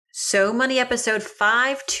So Money episode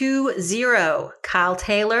 520. Kyle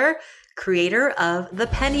Taylor, creator of The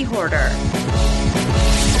Penny Hoarder.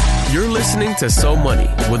 You're listening to So Money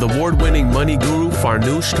with award-winning money guru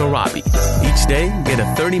Farnoosh Torabi. Each day, get a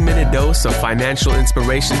 30-minute dose of financial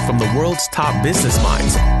inspiration from the world's top business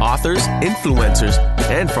minds, authors, influencers,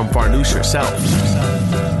 and from Farnoosh herself.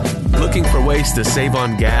 Looking for ways to save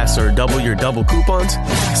on gas or double your double coupons?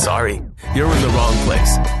 Sorry, you're in the wrong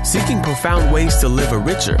place. Seeking profound ways to live a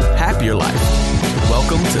richer, happier life.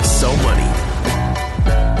 Welcome to So Money.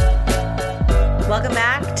 Welcome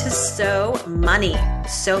back to So Money.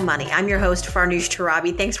 So Money. I'm your host, Farnoosh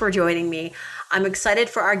Torabi. Thanks for joining me. I'm excited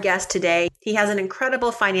for our guest today. He has an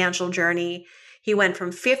incredible financial journey. He went from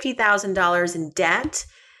 $50,000 in debt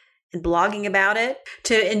and blogging about it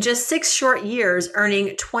to, in just 6 short years,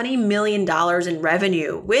 earning $20 million in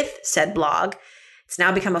revenue with said blog. It's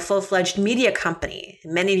now become a full-fledged media company.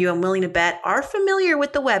 Many of you, I'm willing to bet, are familiar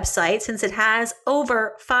with the website since it has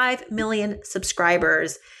over 5 million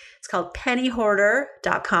subscribers. It's called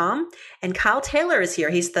pennyhoarder.com. And Kyle Taylor is here.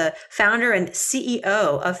 He's the founder and CEO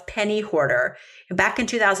of Penny Hoarder. Back in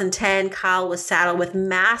 2010, Kyle was saddled with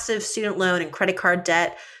massive student loan and credit card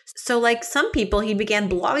debt. So like some people, he began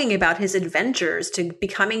blogging about his adventures to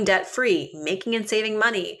becoming debt-free, making and saving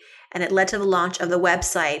money. And it led to the launch of the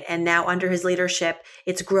website. And now under his leadership,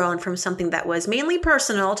 it's grown from something that was mainly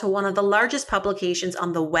personal to one of the largest publications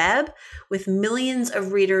on the web with millions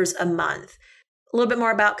of readers a month. A little bit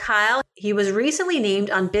more about Kyle. He was recently named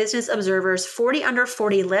on Business Observer's 40 Under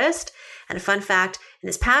 40 list. And a fun fact, in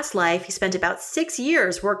his past life, he spent about 6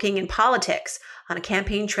 years working in politics on a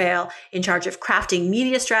campaign trail in charge of crafting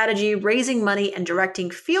media strategy, raising money, and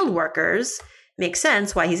directing field workers. Makes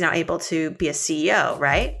sense why he's now able to be a CEO,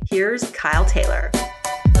 right? Here's Kyle Taylor.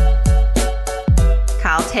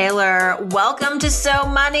 Kyle Taylor, welcome to So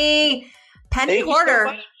Money. Penny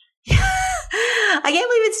Hoarder. I can't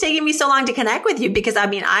believe it's taking me so long to connect with you because, I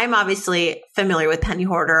mean, I'm obviously familiar with Penny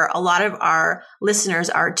Hoarder. A lot of our listeners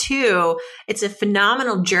are too. It's a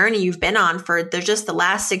phenomenal journey you've been on for just the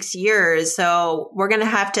last 6 years. So we're going to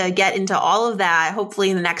have to get into all of that, hopefully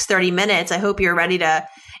in the next 30 minutes. I hope you're ready to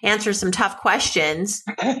answer some tough questions.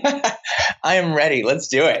 I am ready. Let's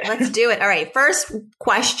do it. Let's do it. All right. First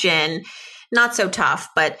question, not so tough,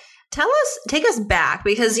 but take us back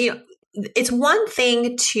because, it's one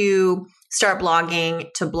thing to start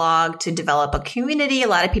blogging, to blog, to develop a community. A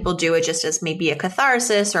lot of people do it just as maybe a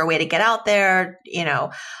catharsis or a way to get out there,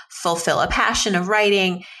 fulfill a passion of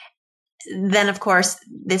writing. Then, of course,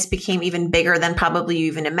 this became even bigger than probably you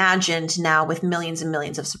even imagined now with millions and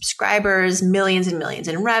millions of subscribers, millions and millions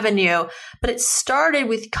in revenue. But it started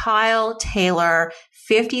with Kyle Taylor,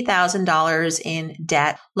 $50,000 in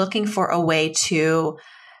debt, looking for a way to,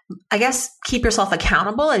 I guess, keep yourself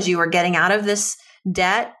accountable as you were getting out of this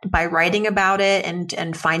debt by writing about it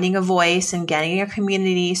and finding a voice and getting a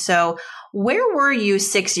community. So where were you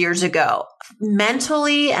 6 years ago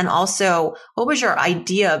mentally? And also, what was your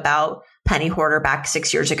idea about Penny Hoarder back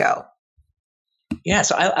 6 years ago? Yeah,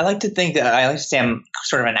 so I like to think that I like to say I'm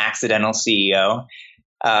sort of an accidental CEO.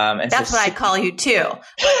 That's what I'd call you too.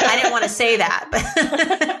 I didn't want to say that.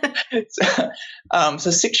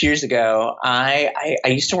 So 6 years ago, I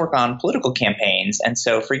used to work on political campaigns. And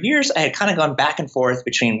so for years, I had kind of gone back and forth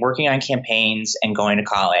between working on campaigns and going to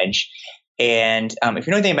college. And if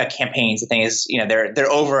you know anything about campaigns, the thing is,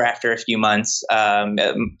 they're over after a few months, at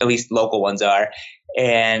least local ones are,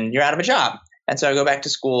 and you're out of a job. And so I go back to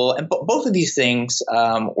school, and both of these things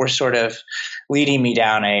were sort of leading me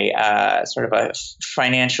down a sort of a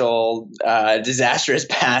financial disastrous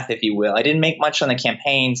path, if you will. I didn't make much on the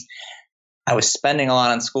campaigns. I was spending a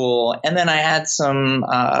lot on school, and then I had some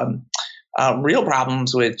real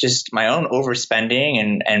problems with just my own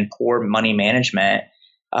overspending and poor money management.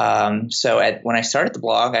 So when I started the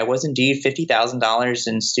blog, I was indeed $50,000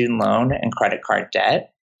 in student loan and credit card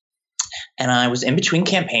debt. And I was in between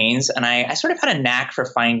campaigns, and I sort of had a knack for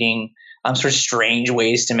finding sort of strange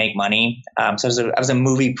ways to make money. So I was a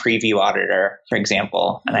movie preview auditor, for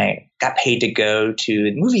example, and I got paid to go to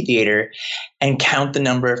the movie theater and count the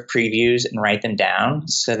number of previews and write them down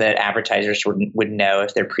so that advertisers would know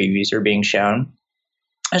if their previews were being shown.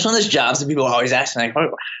 It's one of those jobs that people always ask me, like,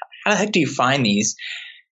 how the heck do you find these?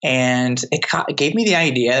 And it gave me the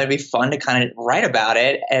idea that it'd be fun to kind of write about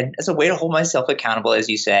it, and as a way to hold myself accountable, as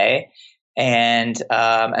you say, and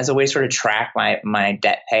as a way to sort of track my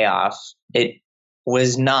debt payoff. It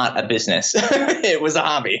was not a business; it was a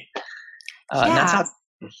hobby. And that's how.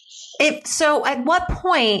 So, at what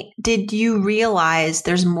point did you realize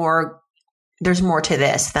there's more to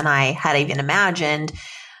this than I had even imagined?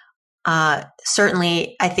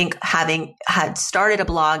 Certainly, I think having had started a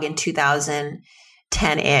blog in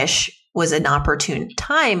 2010-ish was an opportune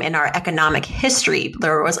time in our economic history.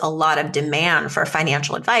 There was a lot of demand for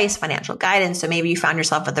financial advice, financial guidance. So maybe you found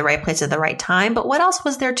yourself at the right place at the right time. But what else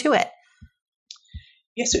was there to it?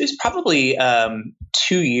 Yes, it was probably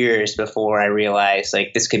 2 years before I realized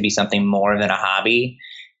like this could be something more than a hobby.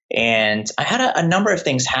 And I had a number of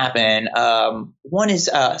things happen. One is,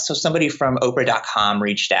 so somebody from Oprah.com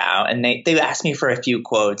reached out and they asked me for a few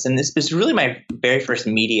quotes. And this was really my very first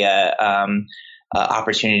media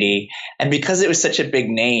opportunity. And because it was such a big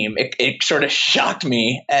name, it sort of shocked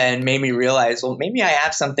me and made me realize, well, maybe I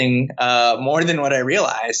have something more than what I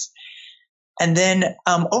realized. And then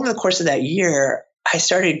over the course of that year, I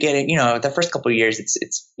started getting, the first couple of years,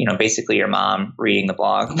 it's basically your mom reading the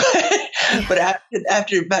blog. But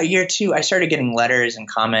after about year 2, I started getting letters and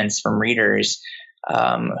comments from readers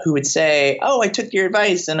who would say, "Oh, I took your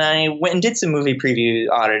advice and I went and did some movie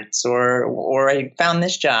preview audits, or I found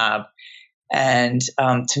this job." And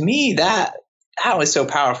to me, that was so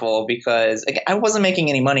powerful because I wasn't making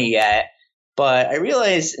any money yet, but I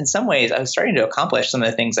realized in some ways I was starting to accomplish some of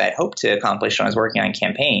the things I had hoped to accomplish when I was working on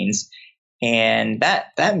campaigns. And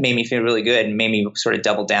that made me feel really good and made me sort of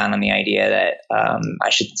double down on the idea that I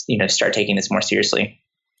should, start taking this more seriously.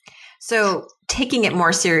 So taking it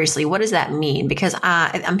more seriously, what does that mean? Because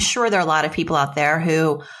I'm sure there are a lot of people out there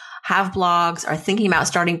who have blogs, are thinking about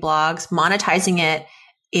starting blogs. Monetizing it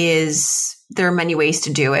there are many ways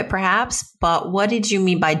to do it, perhaps. But what did you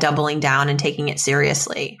mean by doubling down and taking it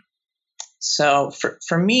seriously? So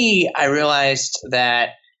for me, I realized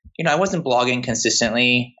that I wasn't blogging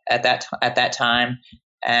consistently at that time,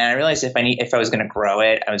 and I realized if I was going to grow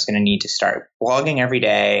it, I was going to need to start blogging every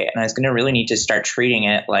day, and I was going to really need to start treating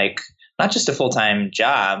it like not just a full-time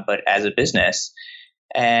job, but as a business.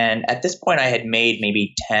 And at this point, I had made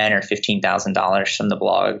maybe $10,000 or $15,000 from the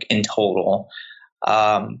blog in total.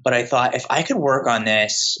 But I thought if I could work on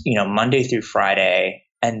this, Monday through Friday,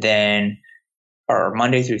 or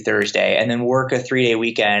Monday through Thursday, and then work a 3-day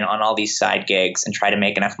weekend on all these side gigs and try to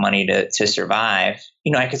make enough money to survive,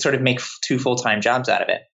 I could sort of make 2 full-time jobs out of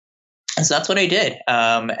it. And so that's what I did.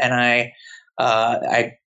 And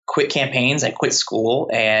I quit campaigns, I quit school,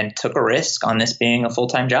 and took a risk on this being a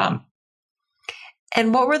full-time job.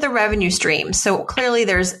 And what were the revenue streams? So clearly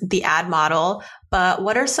there's the ad model, but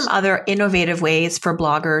what are some other innovative ways for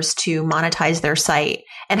bloggers to monetize their site?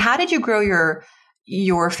 And how did you grow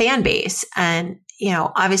your fan base? And,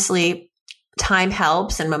 obviously time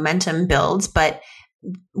helps and momentum builds, but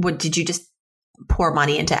did you just pour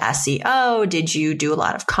money into SEO? Did you do a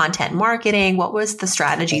lot of content marketing? What was the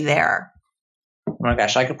strategy there? Oh my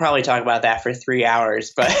gosh, I could probably talk about that for 3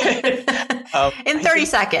 hours, but in 30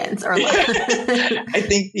 seconds or less. I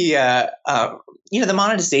think the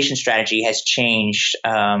monetization strategy has changed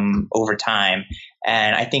over time.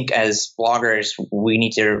 And I think as bloggers, we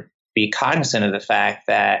need to be cognizant of the fact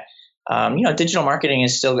that digital marketing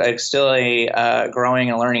is still a growing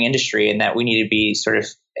and learning industry, and that we need to be sort of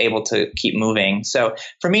able to keep moving. So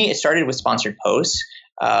for me, it started with sponsored posts,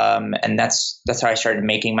 and that's how I started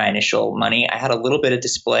making my initial money. I had a little bit of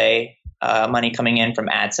display money coming in from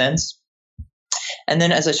AdSense, and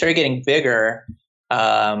then as I started getting bigger,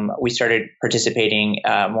 we started participating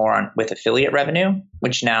more with affiliate revenue,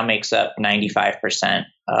 which now makes up 95%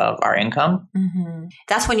 of our income. Mm-hmm.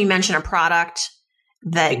 That's when you mention a product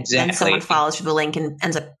that then someone follows through the link and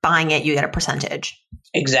ends up buying it, you get a percentage.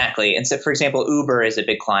 Exactly. And so, for example, Uber is a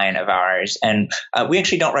big client of ours, and we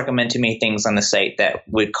actually don't recommend too many things on the site that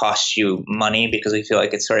would cost you money because we feel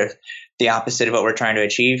like it's sort of the opposite of what we're trying to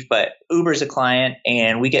achieve. But Uber is a client,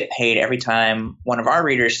 and we get paid every time one of our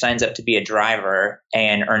readers signs up to be a driver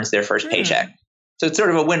and earns their first paycheck. So it's sort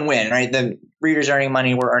of a win-win, right? The reader's earning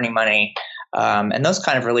money, we're earning money. And those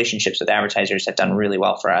kind of relationships with advertisers have done really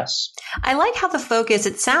well for us. I like how the focus,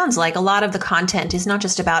 it sounds like a lot of the content is not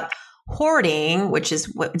just about hoarding, which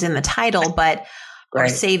is what's in the title, but or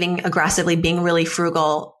saving aggressively, being really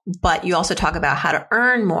frugal, but you also talk about how to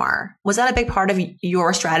earn more. Was that a big part of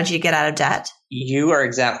your strategy to get out of debt? You are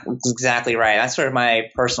exactly right. That's sort of my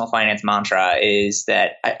personal finance mantra is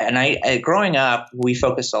that, growing up, we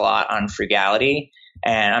focused a lot on frugality.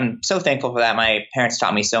 And I'm so thankful for that. My parents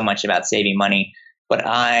taught me so much about saving money, but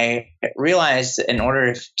I realized in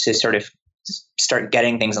order to sort of start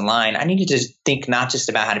getting things in line, I needed to think not just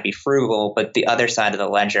about how to be frugal, but the other side of the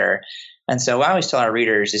ledger. And so what I always tell our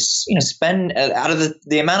readers is, spend out of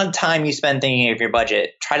the amount of time you spend thinking of your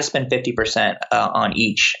budget, try to spend 50% on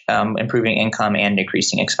each, improving income and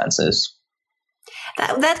decreasing expenses.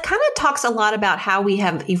 That kind of talks a lot about how we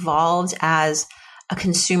have evolved as a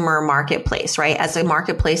consumer marketplace, right? As a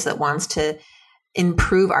marketplace that wants to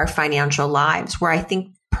improve our financial lives, where I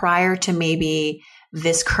think prior to maybe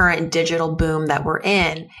this current digital boom that we're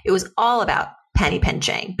in, it was all about penny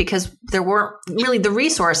pinching because there weren't really the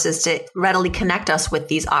resources to readily connect us with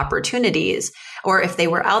these opportunities. Or if they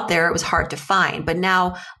were out there, it was hard to find. But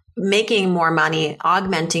now making more money,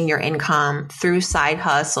 augmenting your income through side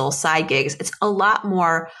hustle, side gigs, it's a lot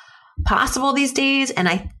more possible these days.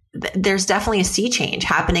 And there's definitely a sea change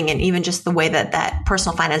happening in even just the way that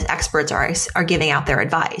personal finance experts are giving out their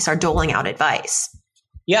advice, are doling out advice.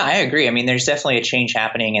 Yeah, I agree. I mean, there's definitely a change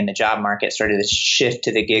happening in the job market, sort of this shift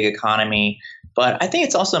to the gig economy. But I think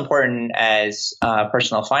it's also important as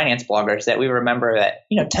personal finance bloggers that we remember that,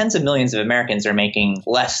 tens of millions of Americans are making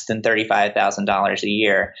less than $35,000 a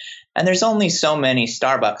year. And there's only so many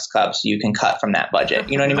Starbucks cups you can cut from that budget.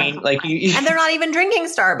 You know what I mean? And they're not even drinking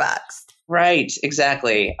Starbucks. Right.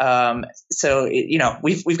 Exactly. So,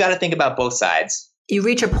 we've got to think about both sides. You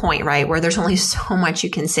reach a point, right, where there's only so much you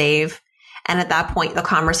can save. And at that point, the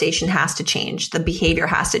conversation has to change. The behavior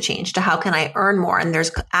has to change to how can I earn more? And there's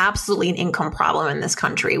absolutely an income problem in this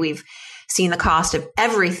country. We've seen the cost of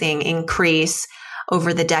everything increase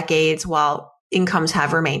over the decades while incomes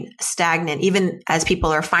have remained stagnant. Even as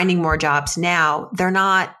people are finding more jobs now, they're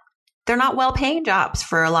not well-paying jobs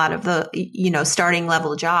for a lot of the, starting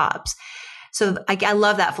level jobs. So I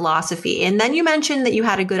love that philosophy. And then you mentioned that you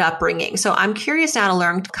had a good upbringing. So I'm curious now to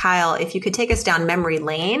learn, Kyle, if you could take us down memory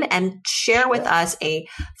lane and share with us a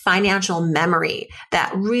financial memory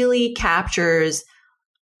that really captures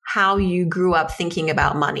how you grew up thinking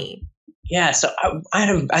about money. Yeah, so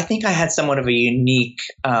I think I had somewhat of a unique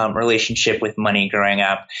relationship with money growing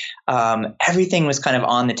up. Everything was kind of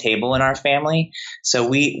on the table in our family. So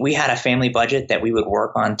we had a family budget that we would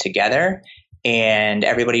work on together. And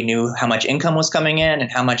everybody knew how much income was coming in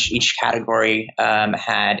and how much each category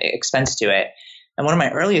had expense to it. And one of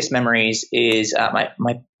my earliest memories is my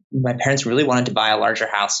parents really wanted to buy a larger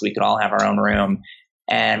house so we could all have our own room.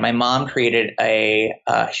 And my mom created a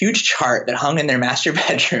huge chart that hung in their master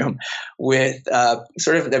bedroom with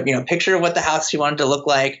sort of the picture of what the house she wanted to look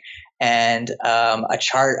like and a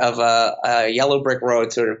chart of a yellow brick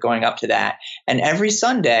road sort of going up to that. And every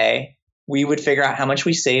Sunday, we would figure out how much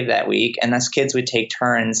we saved that week, and us kids would take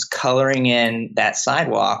turns coloring in that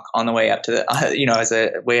sidewalk on the way up to the, as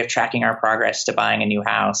a way of tracking our progress to buying a new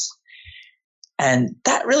house. And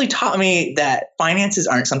that really taught me that finances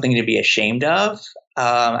aren't something to be ashamed of.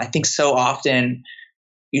 I think so often,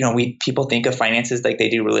 people think of finances like they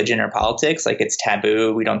do religion or politics, like it's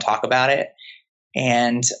taboo. We don't talk about it.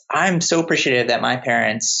 And I'm so appreciative that my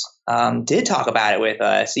parents did talk about it with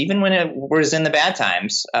us, even when it was in the bad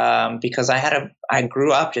times, because I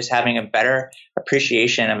grew up just having a better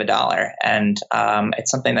appreciation of a dollar. And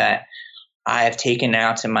it's something that I have taken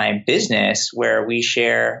now to my business where we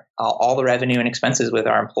share all the revenue and expenses with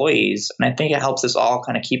our employees. And I think it helps us all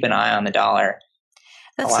kind of keep an eye on the dollar.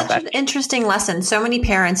 That's such an interesting lesson. So many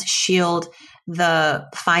parents shield the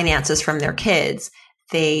finances from their kids.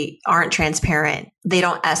 They aren't transparent. They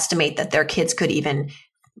don't estimate that their kids could even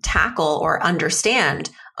tackle or understand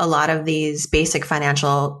a lot of these basic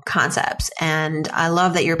financial concepts. And I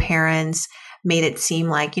love that your parents made it seem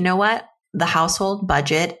like, you know what? The household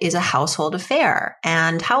budget is a household affair.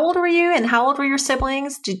 And how old were you? And how old were your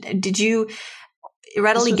siblings? Did you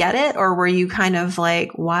readily get it? Or were you kind of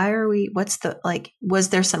like, was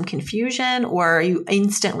there some confusion or you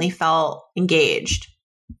instantly felt engaged?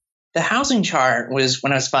 The housing chart was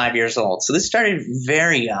when I was 5 years old. So this started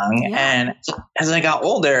very young. Yeah. And as I got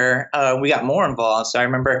older, we got more involved. So I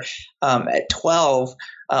remember at 12,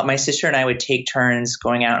 my sister and I would take turns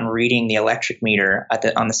going out and reading the electric meter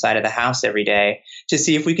on the side of the house every day to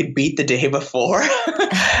see if we could beat the day before.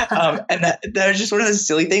 And that was just one of those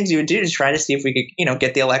silly things you would do to try to see if we could,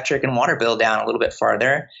 get the electric and water bill down a little bit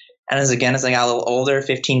farther. And as I got a little older,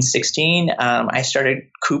 15, 16, I started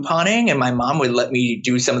couponing and my mom would let me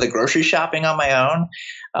do some of the grocery shopping on my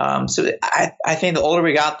own. So I think the older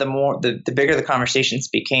we got, the bigger the conversations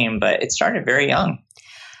became, but it started very young.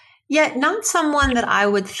 Yet not someone that I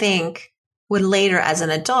would think would later as an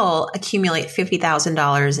adult accumulate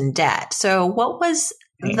 $50,000 in debt. So what was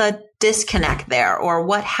the disconnect there, or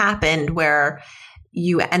what happened where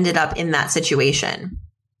you ended up in that situation?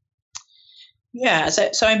 Yeah,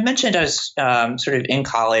 so I mentioned I was sort of in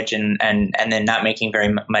college and then not making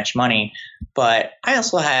very much money, but I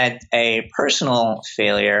also had a personal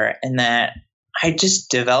failure in that I just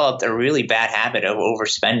developed a really bad habit of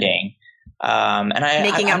overspending.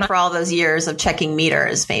 Making up for all those years of checking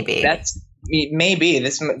meters, maybe. Maybe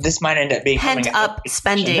this might end up being pent up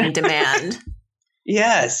spending demand.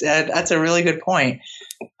 Yes, that's a really good point.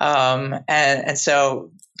 And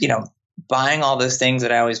so, buying all those things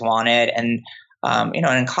that I always wanted, and and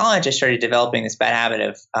in college, I started developing this bad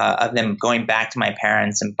habit of them going back to my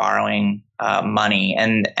parents and borrowing money.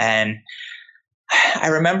 And I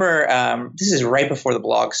remember this is right before the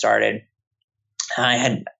blog started.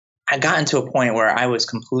 I gotten to a point where I was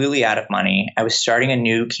completely out of money. I was starting a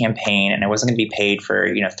new campaign, and I wasn't going to be paid for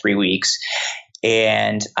 3 weeks,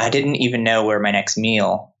 and I didn't even know where my next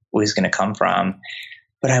meal was going to come from.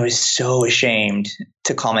 But I was so ashamed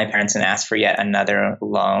to call my parents and ask for yet another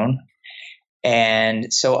loan.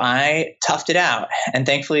 And so I toughed it out. And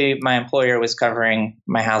thankfully, my employer was covering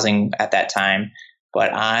my housing at that time.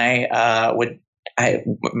 But my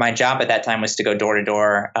job at that time was to go door to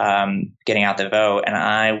door, getting out the vote. And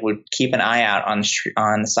I would keep an eye out on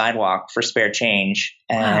the sidewalk for spare change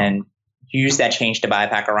and use that change to buy a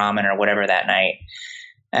pack of ramen or whatever that night.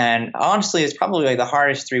 And honestly, it's probably like the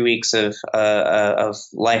hardest 3 weeks of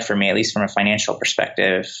life for me, at least from a financial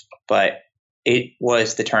perspective. But it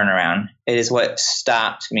was the turnaround. It is what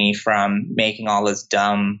stopped me from making all those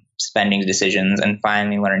dumb spending decisions and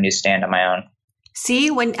finally learning to stand on my own.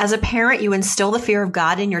 See, when as a parent, you instill the fear of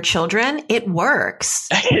God in your children, it works.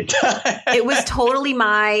 It was totally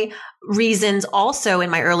my reasons also in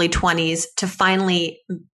my early 20s to finally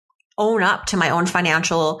own up to my own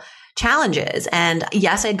financial challenges. And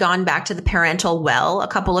yes, I'd gone back to the parental well a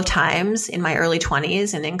couple of times in my early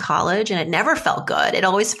 20s and in college, and it never felt good. It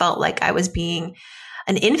always felt like I was being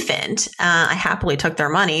an infant. I happily took their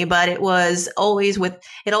money, but it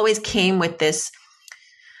always came with this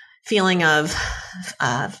feeling of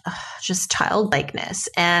just childlikeness.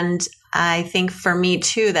 And I think for me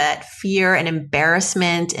too, that fear and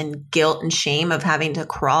embarrassment and guilt and shame of having to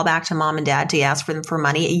crawl back to mom and dad to ask for them for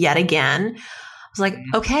money yet again, I was like,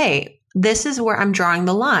 okay, this is where I'm drawing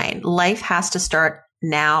the line. Life has to start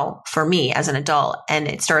now for me as an adult. And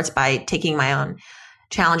it starts by taking my own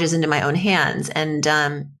challenges into my own hands and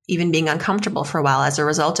even being uncomfortable for a while as a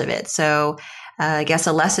result of it. So I guess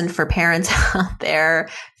a lesson for parents out there,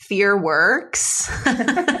 fear works.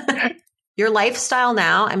 Your lifestyle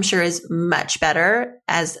now, I'm sure, is much better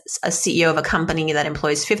as a CEO of a company that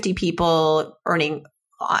employs 50 people, earning,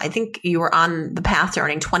 I think you were on the path to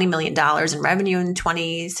earning $20 million in revenue in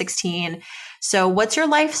 2016. So what's your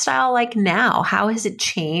lifestyle like now? How has it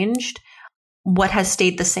changed? What has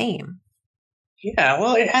stayed the same? Yeah,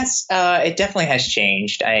 well, it has. It definitely has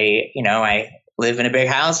changed. I live in a big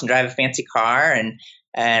house and drive a fancy car,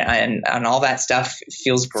 and all that stuff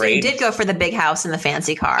feels great. So you did go for the big house and the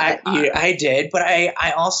fancy car. I did, but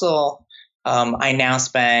I also I now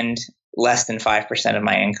spend less than 5% of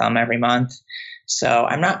my income every month. So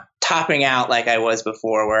I'm not topping out like I was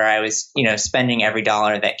before, where I was spending every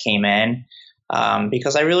dollar that came in.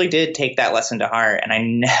 Because I really did take that lesson to heart,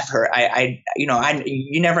 and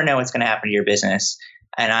you never know what's going to happen to your business.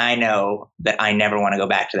 And I know that I never want to go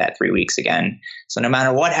back to that 3 weeks again. So no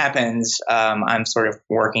matter what happens, I'm sort of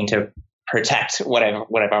working to protect what I've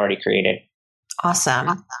already created.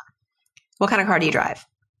 Awesome. What kind of car do you drive?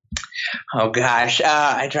 Oh gosh.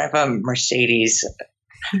 I drive a Mercedes,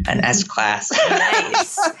 an S-Class.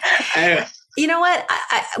 Nice. You know what?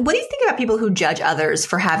 What do you think about people who judge others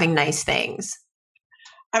for having nice things?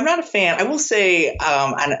 I'm not a fan. I will say,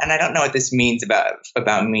 and I don't know what this means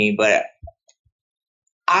about me, but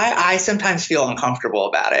I sometimes feel uncomfortable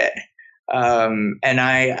about it. And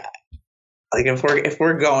I like if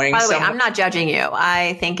we're going. By the way, I'm not judging you.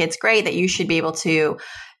 I think it's great that you should be able to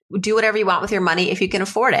do whatever you want with your money if you can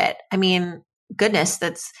afford it. I mean, goodness,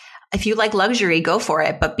 if you like luxury, go for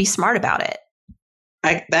it, but be smart about it.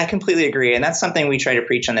 I completely agree. And that's something we try to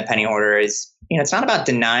preach on the Penny Hoarder is, it's not about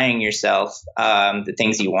denying yourself the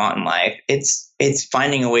things you want in life. It's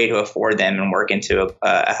finding a way to afford them and work into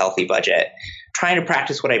a healthy budget. Trying to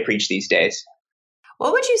practice what I preach these days.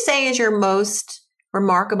 What would you say is your most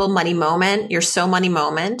remarkable money moment, your so money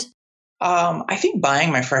moment? I think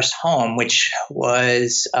buying my first home, which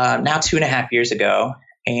was now 2.5 years ago.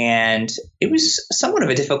 And it was somewhat of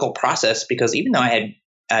a difficult process because even though I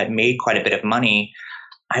had made quite a bit of money,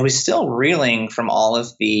 I was still reeling from all of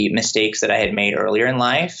the mistakes that I had made earlier in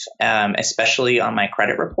life, especially on my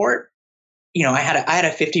credit report. I had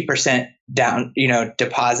a 50% down,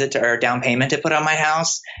 deposit or down payment to put on my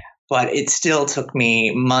house, but it still took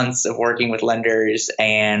me months of working with lenders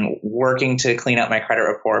and working to clean up my credit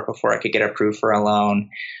report before I could get approved for a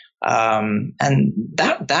loan. And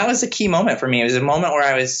that was a key moment for me. It was a moment where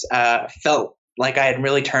I was felt like I had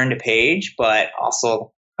really turned a page, but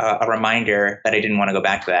also a reminder that I didn't want to go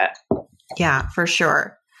back to that. Yeah, for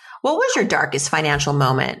sure. What was your darkest financial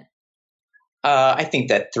moment? I think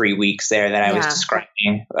that 3 weeks there that I was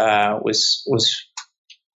describing was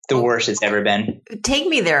the worst it's ever been. Take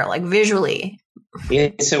me there, like visually. Yeah,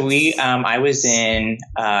 so I was in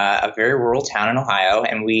a very rural town in Ohio,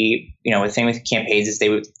 and the thing with campaigns is they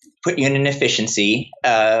would put you in an efficiency,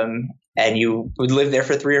 and you would live there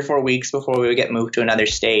for 3 or 4 weeks before we would get moved to another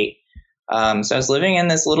state. So I was living in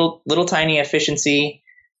this little tiny efficiency,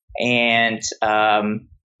 and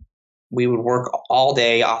we would work all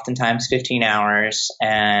day, oftentimes 15 hours,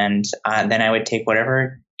 and then I would take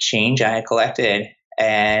whatever change I had collected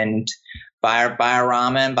and buy a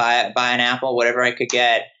ramen, buy an apple, whatever I could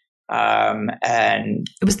get. And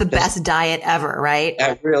it was the best diet ever, right?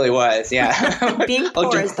 It really was. Yeah. Being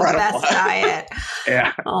poor is the best diet.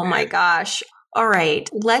 Yeah. Oh my gosh. All right.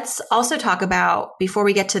 Let's also talk about, before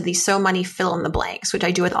we get to the So Money fill in the blanks, which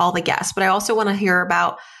I do with all the guests, but I also want to hear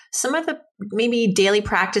about some of the maybe daily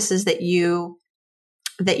practices that you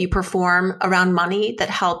perform around money that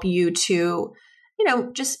help you to,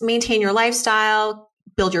 just maintain your lifestyle,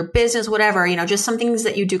 build your business, whatever, just some things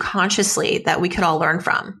that you do consciously that we could all learn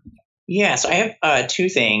from. Yeah. So I have 2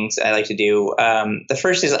 things I like to do. The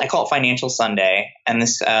first is I call it Financial Sunday. And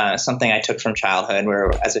this something I took from childhood,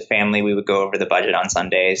 where as a family, we would go over the budget on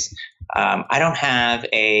Sundays. I don't have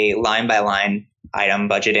a line by line item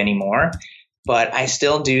budget anymore, but I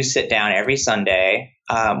still do sit down every Sunday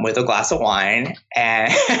with a glass of wine,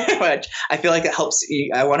 and which I feel like it helps.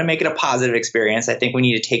 I want to make it a positive experience. I think we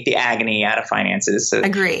need to take the agony out of finances. So,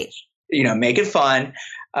 agree. Make it fun.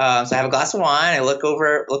 So I have a glass of wine. I look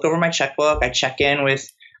over my checkbook. I check in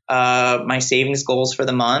with my savings goals for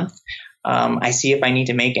the month. I see if I need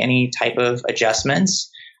to make any type of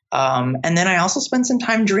adjustments, and then I also spend some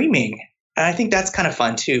time dreaming. And I think that's kind of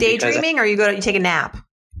fun too. Daydreaming, or you take a nap?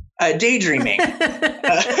 Daydreaming.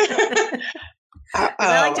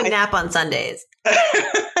 I like to nap on Sundays.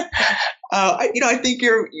 I think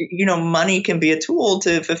money can be a tool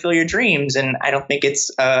to fulfill your dreams, and I don't think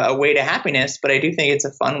it's a way to happiness, but I do think it's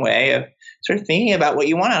a fun way of sort of thinking about what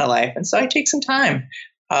you want out of life. And so I take some time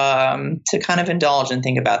to kind of indulge and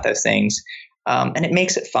think about those things, and it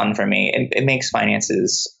makes it fun for me. It makes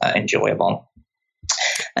finances enjoyable.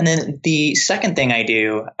 And then the second thing I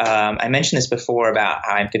do, I mentioned this before about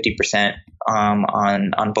how I'm 50%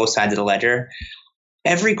 on both sides of the ledger.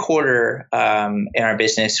 Every quarter in our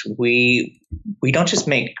business, we don't just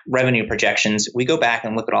make revenue projections. We go back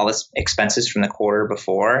and look at all the expenses from the quarter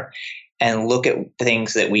before and look at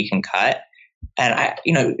things that we can cut. And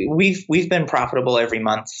we've been profitable every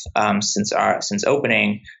month since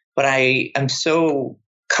opening, but I am so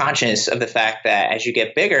conscious of the fact that as you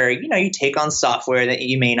get bigger, you take on software that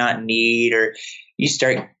you may not need, or you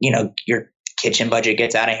start, your kitchen budget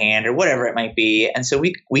gets out of hand or whatever it might be. And so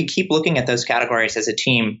we keep looking at those categories as a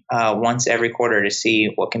team once every quarter to see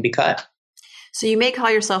what can be cut. So you may call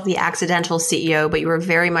yourself the accidental CEO, but you are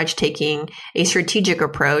very much taking a strategic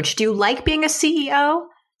approach. Do you like being a CEO?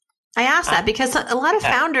 I ask that because a lot of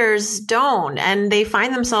founders don't, and they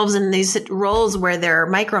find themselves in these roles where they're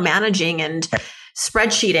micromanaging and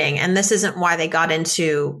spreadsheeting, and this isn't why they got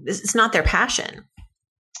into, it's not their passion.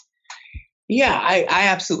 Yeah, I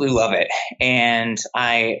absolutely love it. And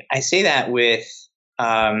I say that with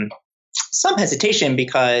some hesitation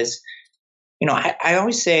because, I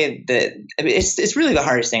always say that it's really the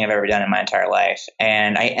hardest thing I've ever done in my entire life.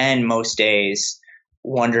 And I end most days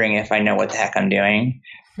wondering if I know what the heck I'm doing.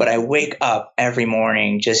 But I wake up every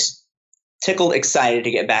morning just tickled, excited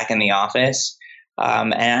to get back in the office.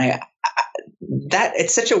 And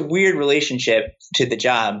it's such a weird relationship to the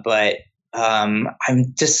job, but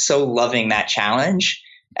I'm just so loving that challenge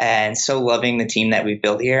and so loving the team that we've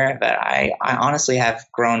built here that I honestly have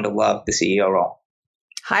grown to love the CEO role.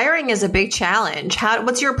 Hiring is a big challenge.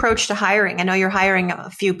 What's your approach to hiring? I know you're hiring a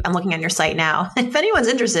few. I'm looking on your site now. If anyone's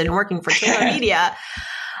interested in working for Taylor Media,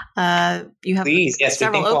 you have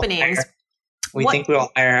several openings. We think we'll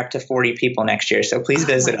hire up to 40 people next year. So please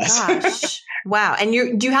visit us. Gosh. Wow. And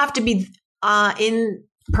do you have to be in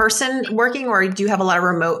person working, or do you have a lot of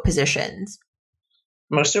remote positions?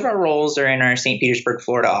 Most of our roles are in our St. Petersburg,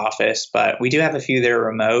 Florida office, but we do have a few that are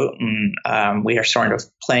remote, and we are sort of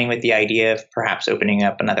playing with the idea of perhaps opening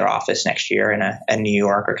up another office next year in a New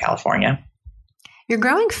York or California. You're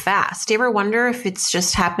growing fast. Do you ever wonder if it's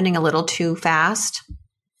just happening a little too fast?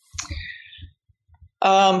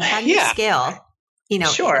 How do you scale,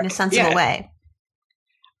 sure. in a sensible way?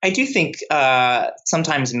 I do think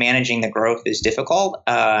sometimes managing the growth is difficult,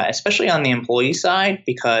 especially on the employee side,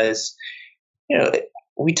 because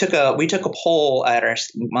we took a poll at our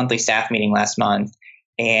monthly staff meeting last month,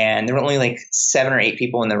 and there were only like 7 or 8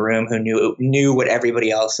 people in the room who knew what everybody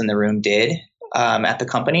else in the room did. at the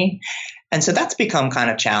company. And so that's become kind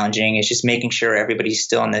of challenging. It's just making sure everybody's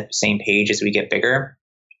still on the same page as we get bigger.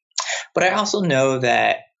 But I also know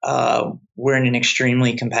that we're in an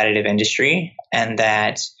extremely competitive industry, and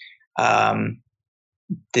that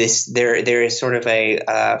there is sort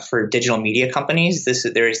of for digital media companies, this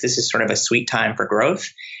is sort of a sweet time for growth.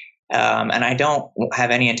 And I don't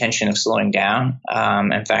have any intention of slowing down.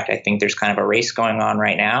 In fact, I think there's kind of a race going on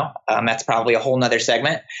right now. That's probably a whole nother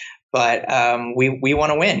segment, but we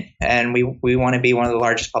want to win, and we want to be one of the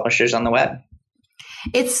largest publishers on the web.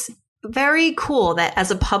 It's very cool that as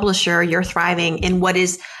a publisher, you're thriving in what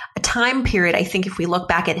is a time period. I think if we look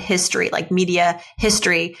back at history, like media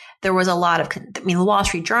history, there was a lot of, the Wall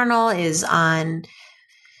Street Journal is on,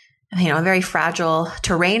 a very fragile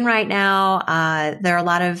terrain right now. There are a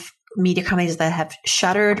lot of media companies that have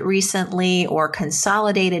shuttered recently or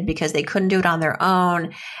consolidated because they couldn't do it on their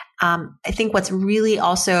own. I think what's really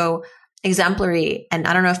also exemplary, and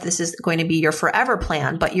I don't know if this is going to be your forever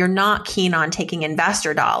plan, but you're not keen on taking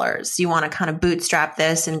investor dollars. You want to kind of bootstrap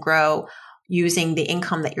this and grow using the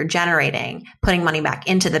income that you're generating, putting money back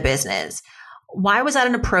into the business. Why was that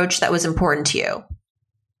an approach that was important to you?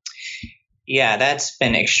 Yeah, that's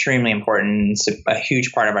been extremely important. It's a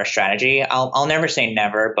huge part of our strategy. I'll never say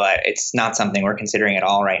never, but it's not something we're considering at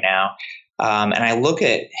all right now. And I look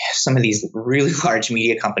at some of these really large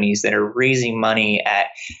media companies that are raising money at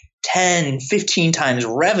 10, 15 times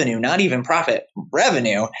revenue, not even profit,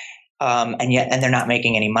 revenue. And they're not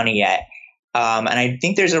making any money yet. And I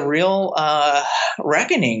think there's a real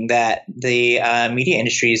reckoning that the media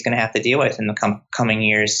industry is going to have to deal with in the coming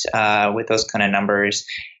years with those kind of numbers.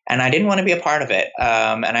 And I didn't want to be a part of it.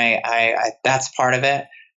 And I that's part of it.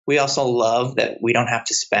 We also love that we don't have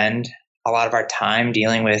to spend a lot of our time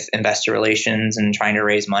dealing with investor relations and trying to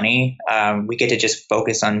raise money. We get to just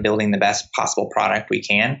focus on building the best possible product we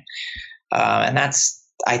can. And that's,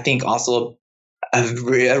 I think, also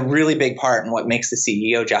a really big part in what makes the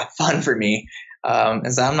CEO job fun for me.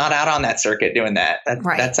 Is I'm not out on that circuit doing that.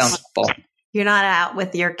 Right. That sounds cool. You're not out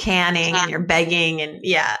with your canning and your begging and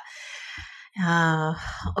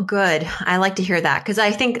good. I like to hear that, because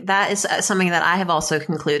I think that is something that I have also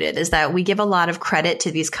concluded, is that we give a lot of credit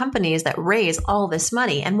to these companies that raise all this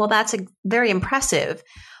money. And that's very impressive.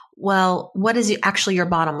 Well, what is actually your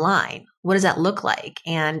bottom line? What does that look like?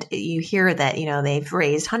 And you hear that, they've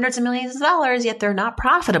raised hundreds of millions of dollars, yet they're not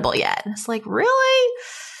profitable yet. And it's like, really?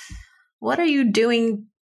 What are you doing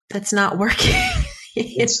that's not working?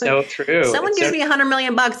 It's so true. Someone gives me $100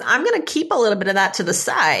 million. I'm going to keep a little bit of that to the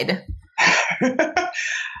side.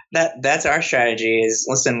 That's our strategy. Is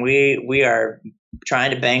listen, we are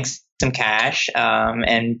trying to bank some cash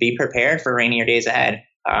and be prepared for rainier days ahead.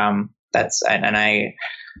 I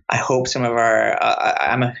hope some of our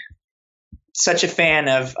I'm such a fan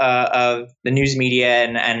of the news media,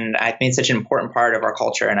 and I think it's such an important part of our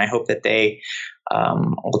culture, and I hope that they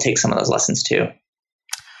will take some of those lessons too.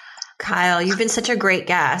 Kyle, you've been such a great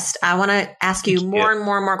guest. I want to ask you more and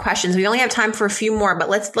more questions. We only have time for a few more, but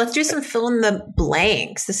let's do some fill in the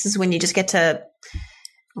blanks. This is when you just get to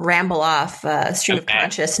ramble off a stream of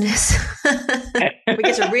consciousness. We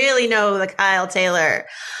get to really know the Kyle Taylor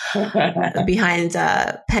behind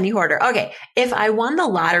Penny Hoarder. Okay, if I won the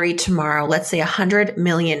lottery tomorrow, let's say $100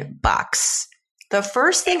 million, the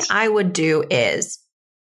first thing I would do is.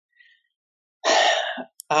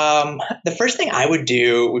 The first thing I would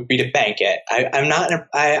do would be to bank it. I'm not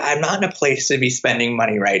in a place to be spending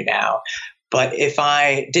money right now. But if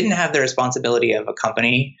I didn't have the responsibility of a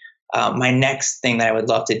company, my next thing that I would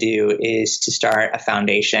love to do is to start a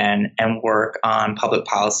foundation and work on public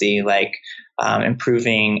policy, like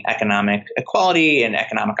improving economic equality and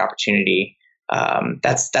economic opportunity.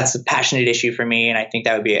 That's a passionate issue for me, and I think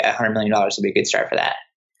that would be $100 million would be a good start for that.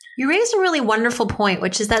 You raised a really wonderful point,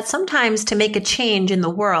 which is that sometimes to make a change in the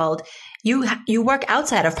world, you work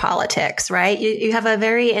outside of politics, right? You have a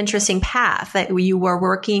very interesting path that you were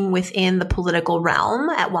working within the political realm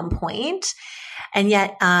at one point. And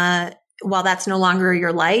yet, while that's no longer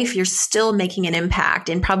your life, you're still making an impact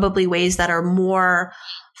in probably ways that are more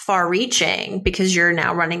far-reaching, because you're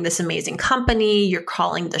now running this amazing company, you're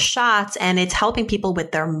calling the shots, and it's helping people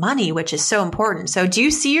with their money, which is so important. So do you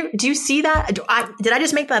see that? Did I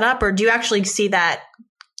just make that up, or do you actually see that?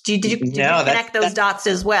 Did you connect those dots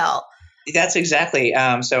as well? That's exactly.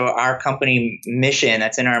 So our company mission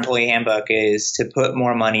that's in our employee handbook is to put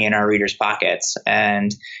more money in our readers' pockets.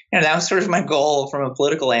 And that was sort of my goal from a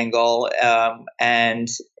political angle. And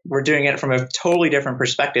we're doing it from a totally different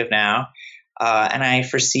perspective now. And I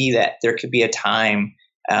foresee that there could be a time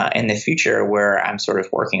in the future where I'm sort of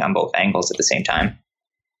working on both angles at the same time.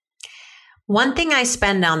 One thing I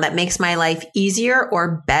spend on that makes my life easier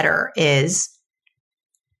or better is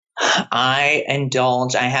I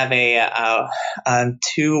indulge. I have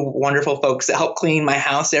two wonderful folks that help clean my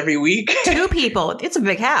house every week. two people. It's a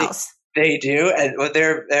big house. They do. And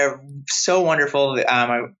they're so wonderful.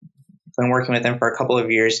 I've been working with them for a couple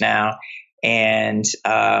of years now, and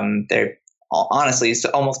they're honestly it's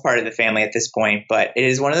almost part of the family at this point. But it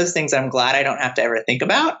is one of those things I'm glad I don't have to ever think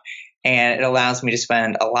about, and it allows me to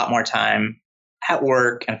spend a lot more time at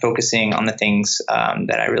work and focusing on the things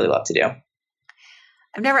that I really love to do.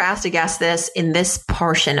 I've never asked a guest this in this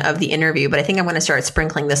portion of the interview, but I think I'm going to start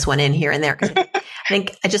sprinkling this one in here and there. I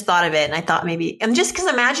think I just thought of it and I thought maybe, and just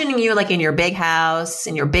because imagining you like in your big house,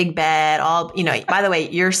 in your big bed, all, by the way,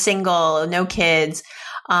 you're single, no kids.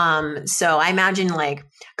 So I imagine like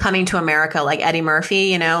coming to America like Eddie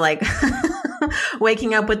Murphy, like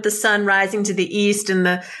waking up with the sun rising to the east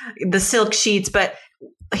and the silk sheets. But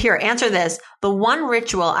here, answer this. The one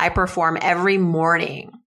ritual I perform every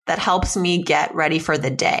morning that helps me get ready for the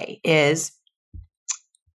day is?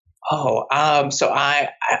 So I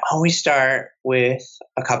always start with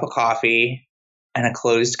a cup of coffee and a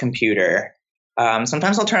closed computer.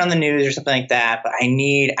 Sometimes I'll turn on the news or something like that, but I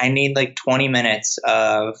need like 20 minutes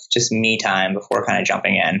of just me time before kind of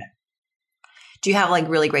jumping in. Do you have like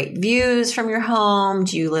really great views from your home?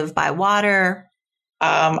 Do you live by water?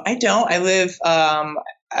 I don't. I live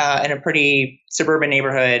in a pretty suburban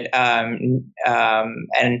neighborhood. And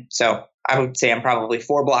so I would say I'm probably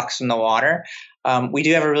 4 blocks from the water. We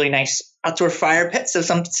do have a really nice outdoor fire pit.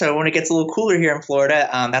 So when it gets a little cooler here in Florida,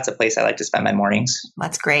 that's a place I like to spend my mornings.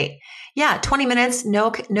 That's great. Yeah. 20 minutes,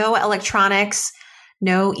 no electronics,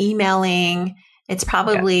 no emailing. It's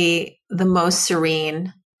probably the most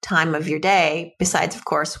serene time of your day, besides, of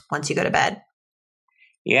course, once you go to bed.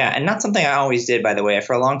 Yeah. And not something I always did, by the way.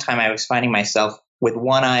 For a long time, I was finding myself with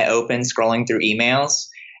one eye open, scrolling through emails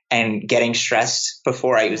and getting stressed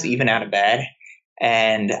before I was even out of bed.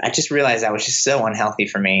 And I just realized that was just so unhealthy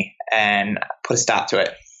for me and put a stop to it.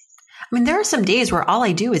 I mean, there are some days where all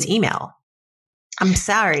I do is email. I'm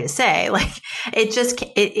sorry to say,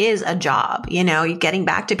 it is a job, you're getting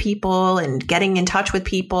back to people and getting in touch with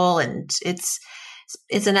people. And it's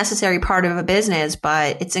a necessary part of a business,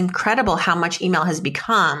 but it's incredible how much email has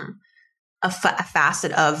become a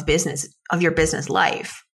facet of your business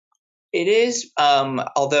life. It is.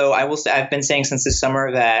 Although I will say I've been saying since this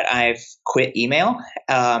summer that I've quit email,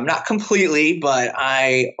 not completely, but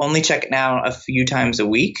I only check it now a few times a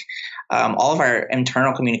week. All of our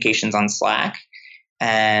internal communications on Slack.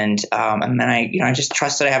 And then I just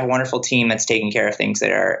trust that I have a wonderful team that's taking care of things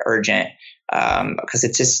that are urgent. Because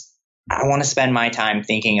it's just, I want to spend my time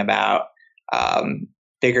thinking about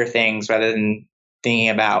bigger things rather than thinking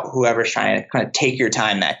about whoever's trying to kind of take your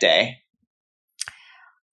time that day.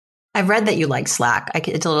 I've read that you like Slack. I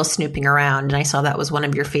did a little snooping around and I saw that was one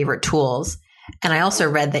of your favorite tools. And I also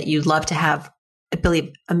read that you'd love to have, I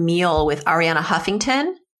believe, a meal with Arianna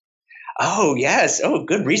Huffington. Oh, yes. Oh,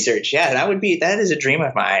 good research. Yeah, that is a dream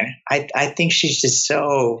of mine. I think she's just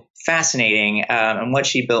so fascinating. And what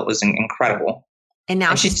she built was incredible. And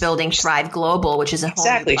now she's building Thrive Global, which is a whole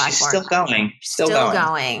new platform. She's still going. Still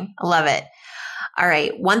going. I love it. All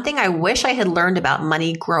right. One thing I wish I had learned about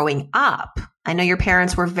money growing up. I know your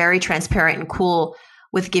parents were very transparent and cool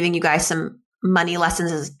with giving you guys some money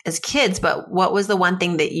lessons as kids, but what was the one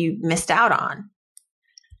thing that you missed out on?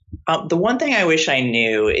 The one thing I wish I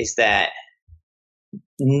knew is that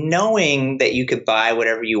knowing that you could buy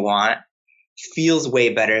whatever you want feels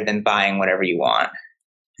way better than buying whatever you want.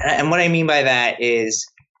 And what I mean by that is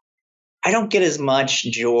I don't get as much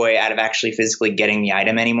joy out of actually physically getting the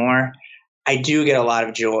item anymore. I do get a lot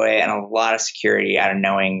of joy and a lot of security out of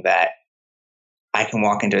knowing that I can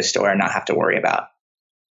walk into a store and not have to worry about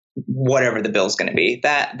whatever the bill's going to be.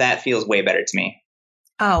 That feels way better to me.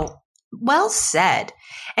 Oh, well said.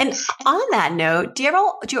 And on that note, do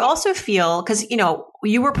you also feel, because,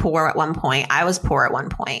 you were poor at one point, I was poor at one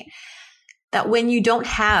point, that when you don't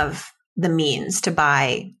have the means to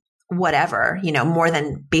buy whatever, more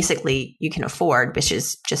than basically you can afford, which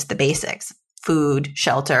is just the basics, food,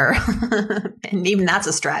 shelter, and even that's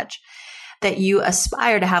a stretch, that you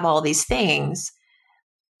aspire to have all these things.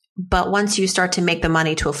 But once you start to make the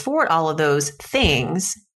money to afford all of those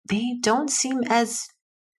things, they don't seem as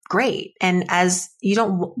great and as you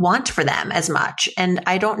don't want for them as much. And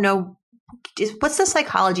I don't know, what's the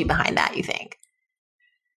psychology behind that, you think?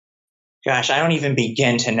 Gosh, I don't even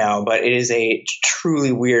begin to know, but it is a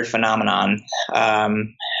truly weird phenomenon. And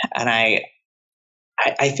I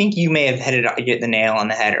think you may have hit the nail on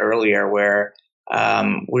the head earlier where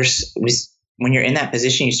when you're in that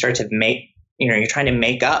position, you start to make you're trying to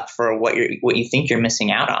make up for what you think you're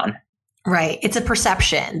missing out on. Right. It's a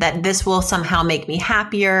perception that this will somehow make me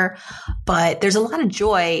happier, but there's a lot of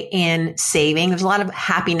joy in saving. There's a lot of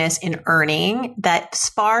happiness in earning that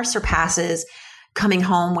far surpasses coming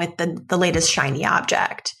home with the latest shiny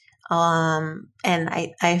object. And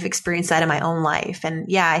I've experienced that in my own life. And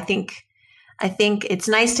yeah, I think it's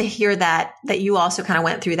nice to hear that you also kind of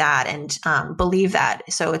went through that and believe that.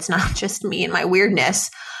 So it's not just me and my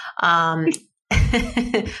weirdness.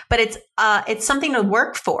 But it's something to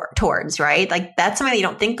work towards, right? Like that's something that you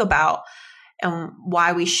don't think about, and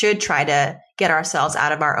why we should try to get ourselves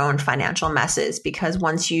out of our own financial messes. Because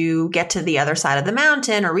once you get to the other side of the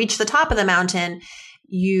mountain or reach the top of the mountain,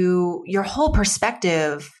 your whole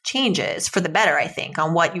perspective changes for the better, I think,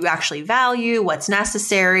 on what you actually value, what's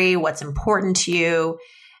necessary, what's important to you.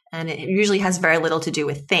 And it usually has very little to do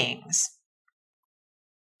with things,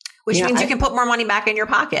 which means you can put more money back in your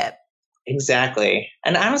pocket. Exactly.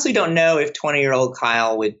 And I honestly don't know if 20-year-old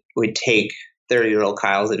Kyle would take 30-year-old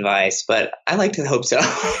Kyle's advice, but I like to hope so.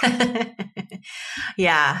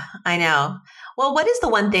 Yeah, I know. Well, what is the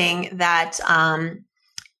one thing that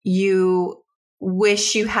you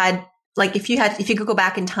wish you had, like if you could go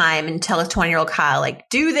back in time and tell a 20-year-old Kyle, like,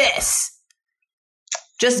 do this,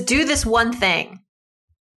 just do this one thing?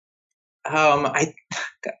 I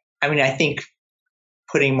think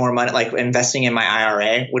putting more money, like investing in my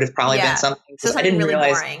IRA, would have probably been something. So I didn't really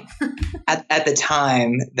realize boring. at the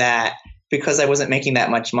time that because I wasn't making that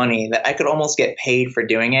much money, that I could almost get paid for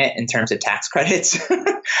doing it in terms of tax credits.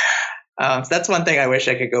 So that's one thing I wish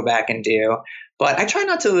I could go back and do. But I try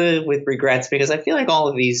not to live with regrets, because I feel like all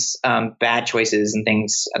of these bad choices and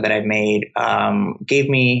things that I've made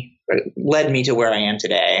led me to where I am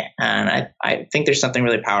today. And I think there's something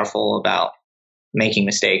really powerful about making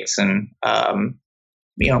mistakes. And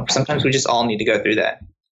sometimes we just all need to go through that.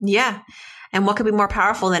 Yeah. And what could be more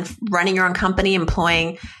powerful than running your own company,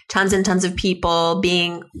 employing tons and tons of people,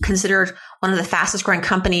 being considered one of the fastest growing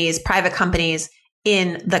companies, private companies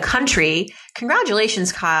in the country?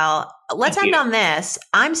 Congratulations, Kyle. Let's end on this.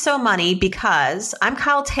 I'm so money because I'm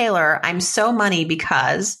Kyle Taylor. I'm so money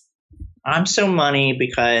because I'm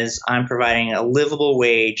providing a livable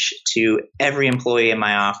wage to every employee in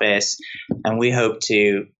my office. And we hope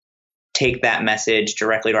to take that message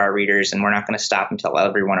directly to our readers, and we're not going to stop until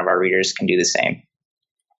every one of our readers can do the same.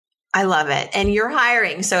 I love it. And you're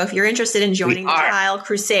hiring. So if you're interested in joining the Kyle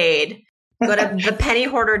Crusade, go to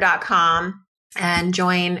thepennyhoarder.com and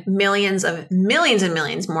join millions and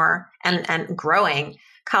millions more and growing.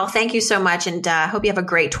 Kyle, thank you so much. And hope you have a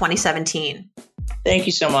great 2017. Thank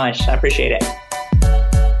you so much. I appreciate it.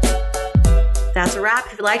 That's a wrap.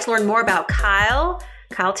 If you'd like to learn more about Kyle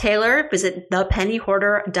Taylor, visit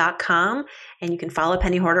thepennyhoarder.com, and you can follow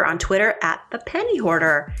Penny Hoarder on Twitter at The Penny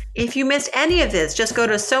Hoarder. If you missed any of this, just go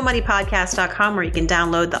to SoMoneyPodcast.com, where you can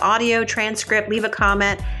download the audio transcript, leave a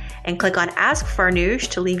comment, and click on Ask Farnoosh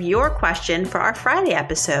to leave your question for our Friday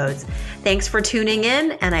episodes. Thanks for tuning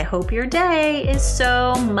in, and I hope your day is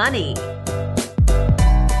so money.